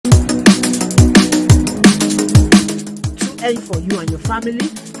end for you and your family,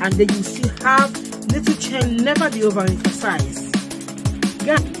 and then you see how little change never be overemphasized.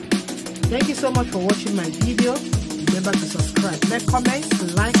 Guys, thank you so much for watching my video. Remember to subscribe, make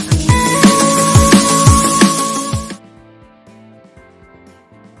comments, like, and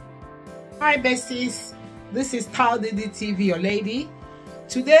Hi besties, this is Didi TV, your lady.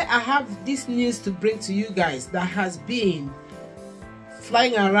 Today I have this news to bring to you guys that has been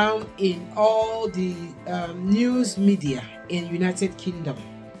flying around in all the news media in United Kingdom.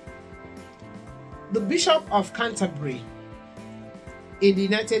 The Bishop of Canterbury in the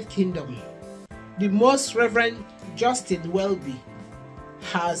United Kingdom, the Most Reverend Justin Welby,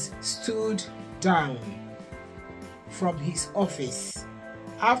 has stood down from his office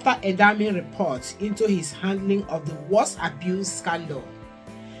after a damning report into his handling of the worst abuse scandal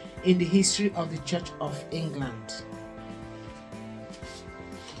in the history of the Church of England.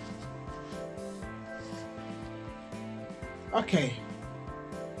 Okay,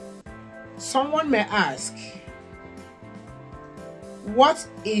 someone may ask, what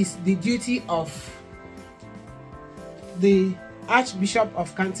is the duty of the Archbishop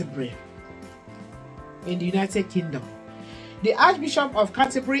of Canterbury in the United Kingdom? The Archbishop of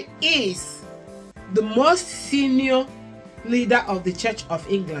Canterbury is the most senior leader of the Church of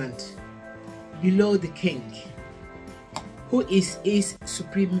England, below the King, who is his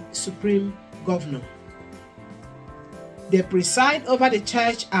supreme governor. They preside over the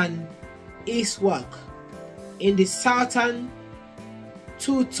church and its work in the southern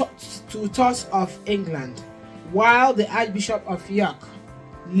two-thirds of England, while the Archbishop of York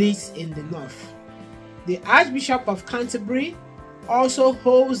leads in the north. The Archbishop of Canterbury also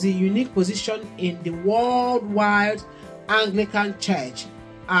holds the unique position in the worldwide Anglican Church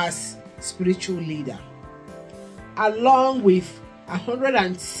as spiritual leader, along with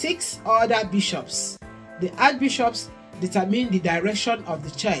 106 other bishops. The archbishops determine the direction of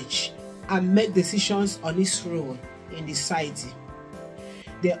the church and make decisions on its role in the society.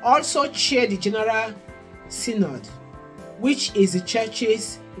 They also chair the General Synod, which is the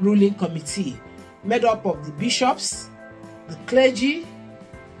church's ruling committee made up of the bishops, the clergy,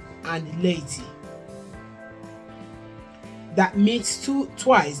 and the laity. That meets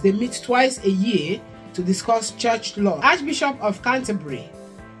twice a year to discuss church law. Archbishop of Canterbury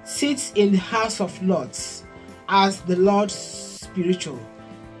sits in the House of Lords as the Lord Spiritual,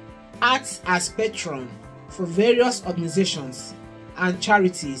 acts as patron for various organizations and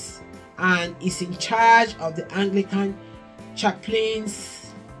charities, and is in charge of the Anglican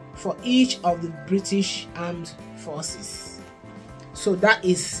chaplains for each of the British Armed Forces. So that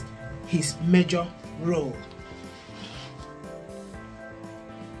is his major role.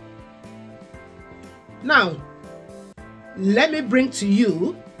 Now, let me bring to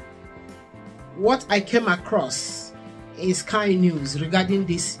you what I came across in Sky News regarding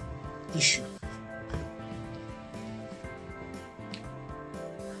this issue.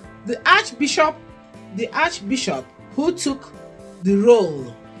 The Archbishop who took the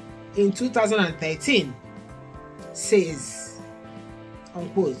role in 2013 says,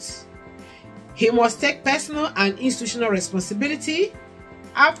 unquote, he must take personal and institutional responsibility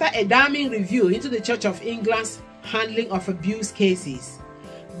after a damning review into the Church of England's handling of abuse cases.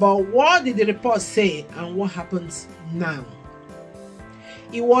 But what did the report say and what happens now?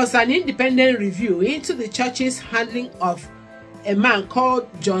 It was an independent review into the church's handling of a man called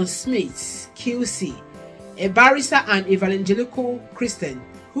John Smith, QC, a barrister and evangelical Christian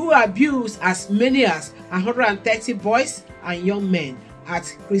who abused as many as 130 boys and young men at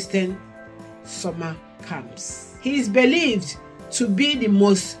Christian summer camps. He is believed to be the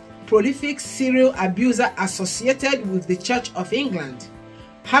most prolific serial abuser associated with the Church of England,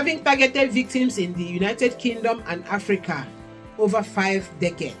 having targeted victims in the United Kingdom and Africa over 5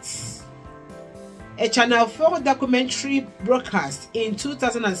 decades. A Channel 4 documentary broadcast in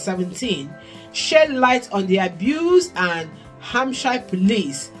 2017 shed light on the abuse, and Hampshire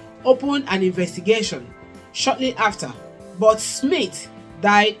police opened an investigation shortly after, but Smith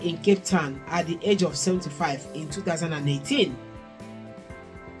died in Cape Town at the age of 75 in 2018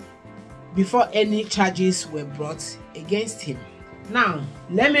 before any charges were brought against him. Now,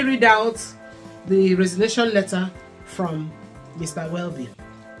 let me read out the resignation letter from Mr. Welby.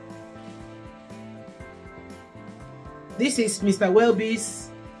 This is Mr. Welby's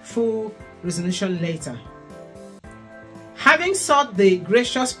full resignation letter. Having sought the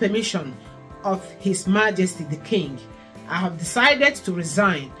gracious permission of His Majesty the King, I have decided to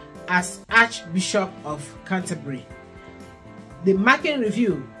resign as Archbishop of Canterbury. The Marking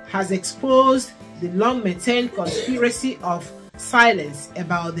Review has exposed the long-maintained conspiracy of silence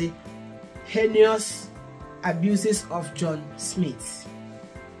about the heinous abuses of John Smith.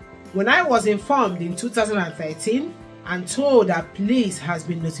 When I was informed in 2013 and told that police has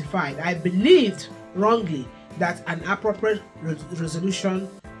been notified, I believed wrongly that an appropriate resolution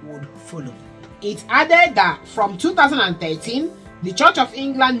would follow. It added that from 2013, the Church of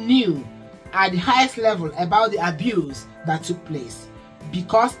England knew at the highest level about the abuse that took place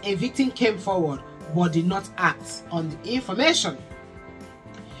because a victim came forward but did not act on the information.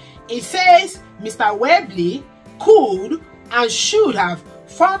 It says Mr. Welby could and should have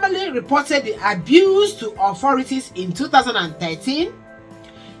formally reported the abuse to authorities in 2013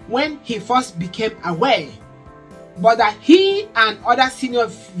 when he first became aware, but that he and other senior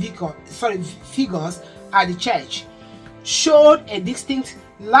figures at the church showed a distinct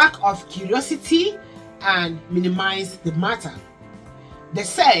lack of curiosity and minimized the matter. They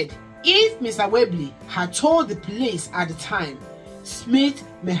said if Mr. Welby had told the police at the time, Smith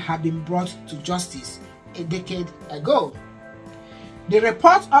may have been brought to justice a decade ago. The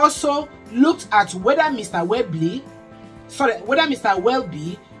report also looked at whether Mr.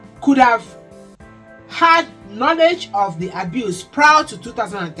 Welby could have had knowledge of the abuse prior to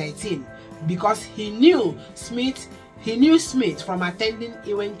 2013 because he knew Smith from attending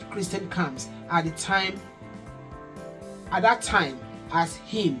event Christian camps at that time as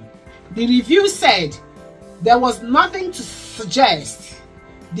him. The review said there was nothing to suggest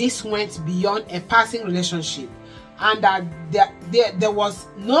this went beyond a passing relationship and that there was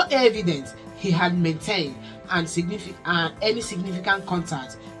no evidence he had maintained any significant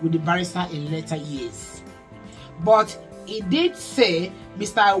contact with the barrister in later years. But it did say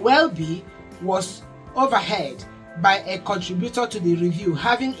Mr. Welby was overheard by a contributor to the review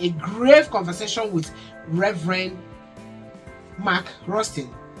having a grave conversation with Reverend Mark Rustin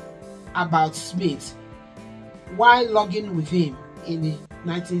about Smith while logging with him in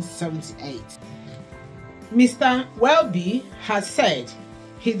 1978. Mr. Welby has said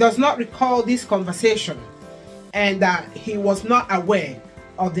he does not recall this conversation and that he was not aware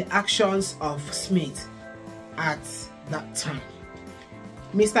of the actions of Smith at that time.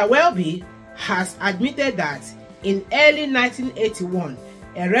 Mr. Welby has admitted that in early 1981,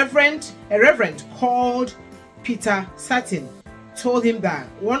 a reverend called Peter Sutton told him that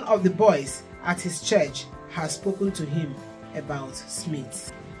one of the boys at his church had spoken to him about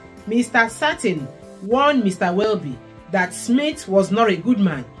Smith. Mr. Sutton warned Mr. Welby that Smith was not a good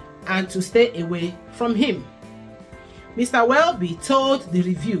man and to stay away from him. Mr. Welby told the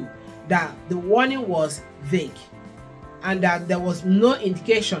review that the warning was vague and that there was no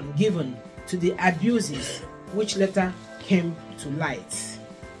indication given to the abuses which later came to light.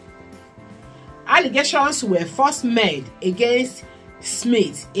 Allegations were first made against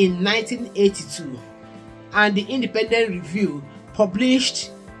Smith in 1982, and the independent review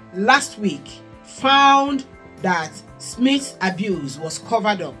published last week found that Smith's abuse was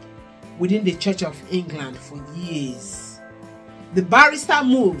covered up within the Church of England for years. The barrister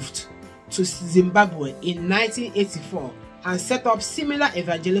moved to Zimbabwe in 1984 and set up similar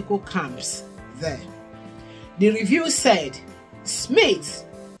evangelical camps there. The review said Smith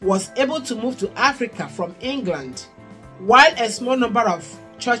was able to move to Africa from England while a small number of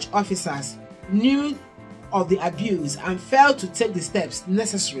church officers knew of the abuse and failed to take the steps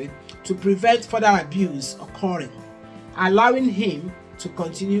necessary to prevent further abuse occurring, allowing him to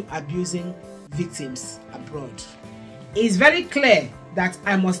continue abusing victims abroad. It is very clear that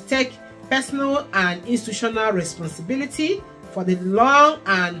I must take personal and institutional responsibility for the long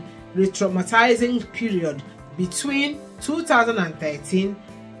and re-traumatizing period between 2013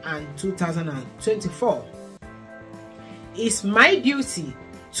 and 2024. It's my duty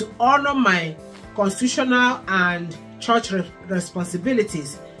to honor my constitutional and church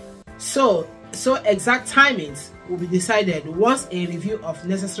responsibilities, so exact timings will be decided once a review of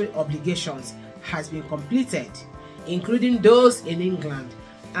necessary obligations has been completed, including those in England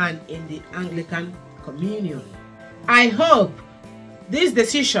and in the Anglican Communion. I hope this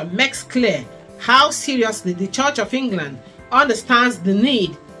decision makes clear how seriously the Church of England understands the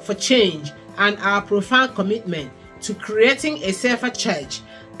need for change and our profound commitment to creating a safer church.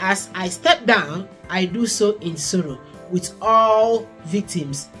 As I step down, I do so in sorrow with all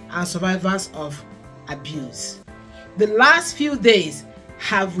victims and survivors of abuse. The last few days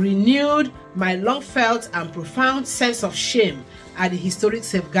have renewed my long-felt and profound sense of shame at the historic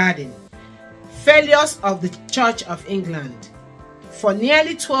safeguarding failures of the Church of England. For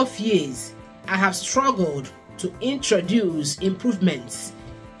nearly 12 years, I have struggled to introduce improvements.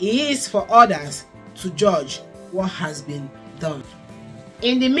 It is for others to judge what has been done.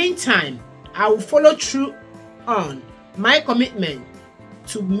 In the meantime, I will follow through on my commitment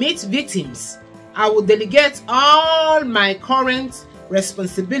to meet victims I will delegate all my current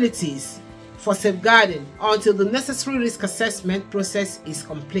responsibilities for safeguarding until the necessary risk assessment process is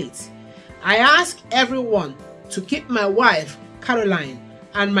complete. I ask everyone to keep my wife, Caroline,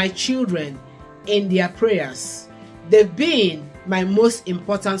 and my children in their prayers. They've been my most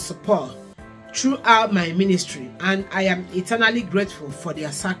important support throughout my ministry, and I am eternally grateful for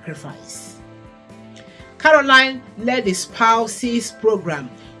their sacrifice. Caroline led the spouses program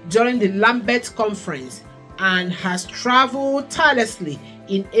during the Lambeth conference and has traveled tirelessly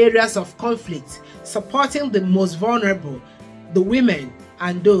in areas of conflict, supporting the most vulnerable, the women,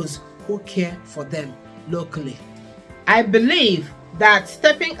 and those who care for them locally. I believe that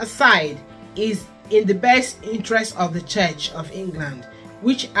stepping aside is in the best interest of the Church of England,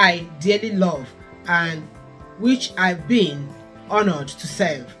 which I dearly love and which I've been honored to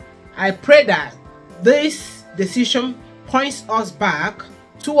serve. I pray that this decision points us back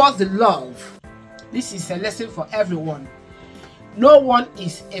towards the love. This is a lesson for everyone. No one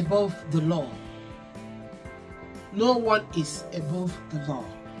is above the law. No one is above the law.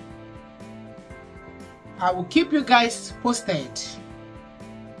 I will keep you guys posted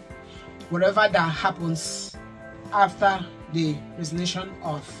whatever that happens after the resignation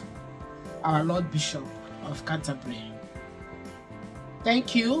of our Lord Bishop of Canterbury.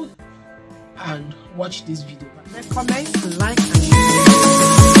 Thank you, and watch this video. Comment, like, and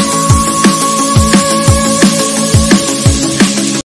share.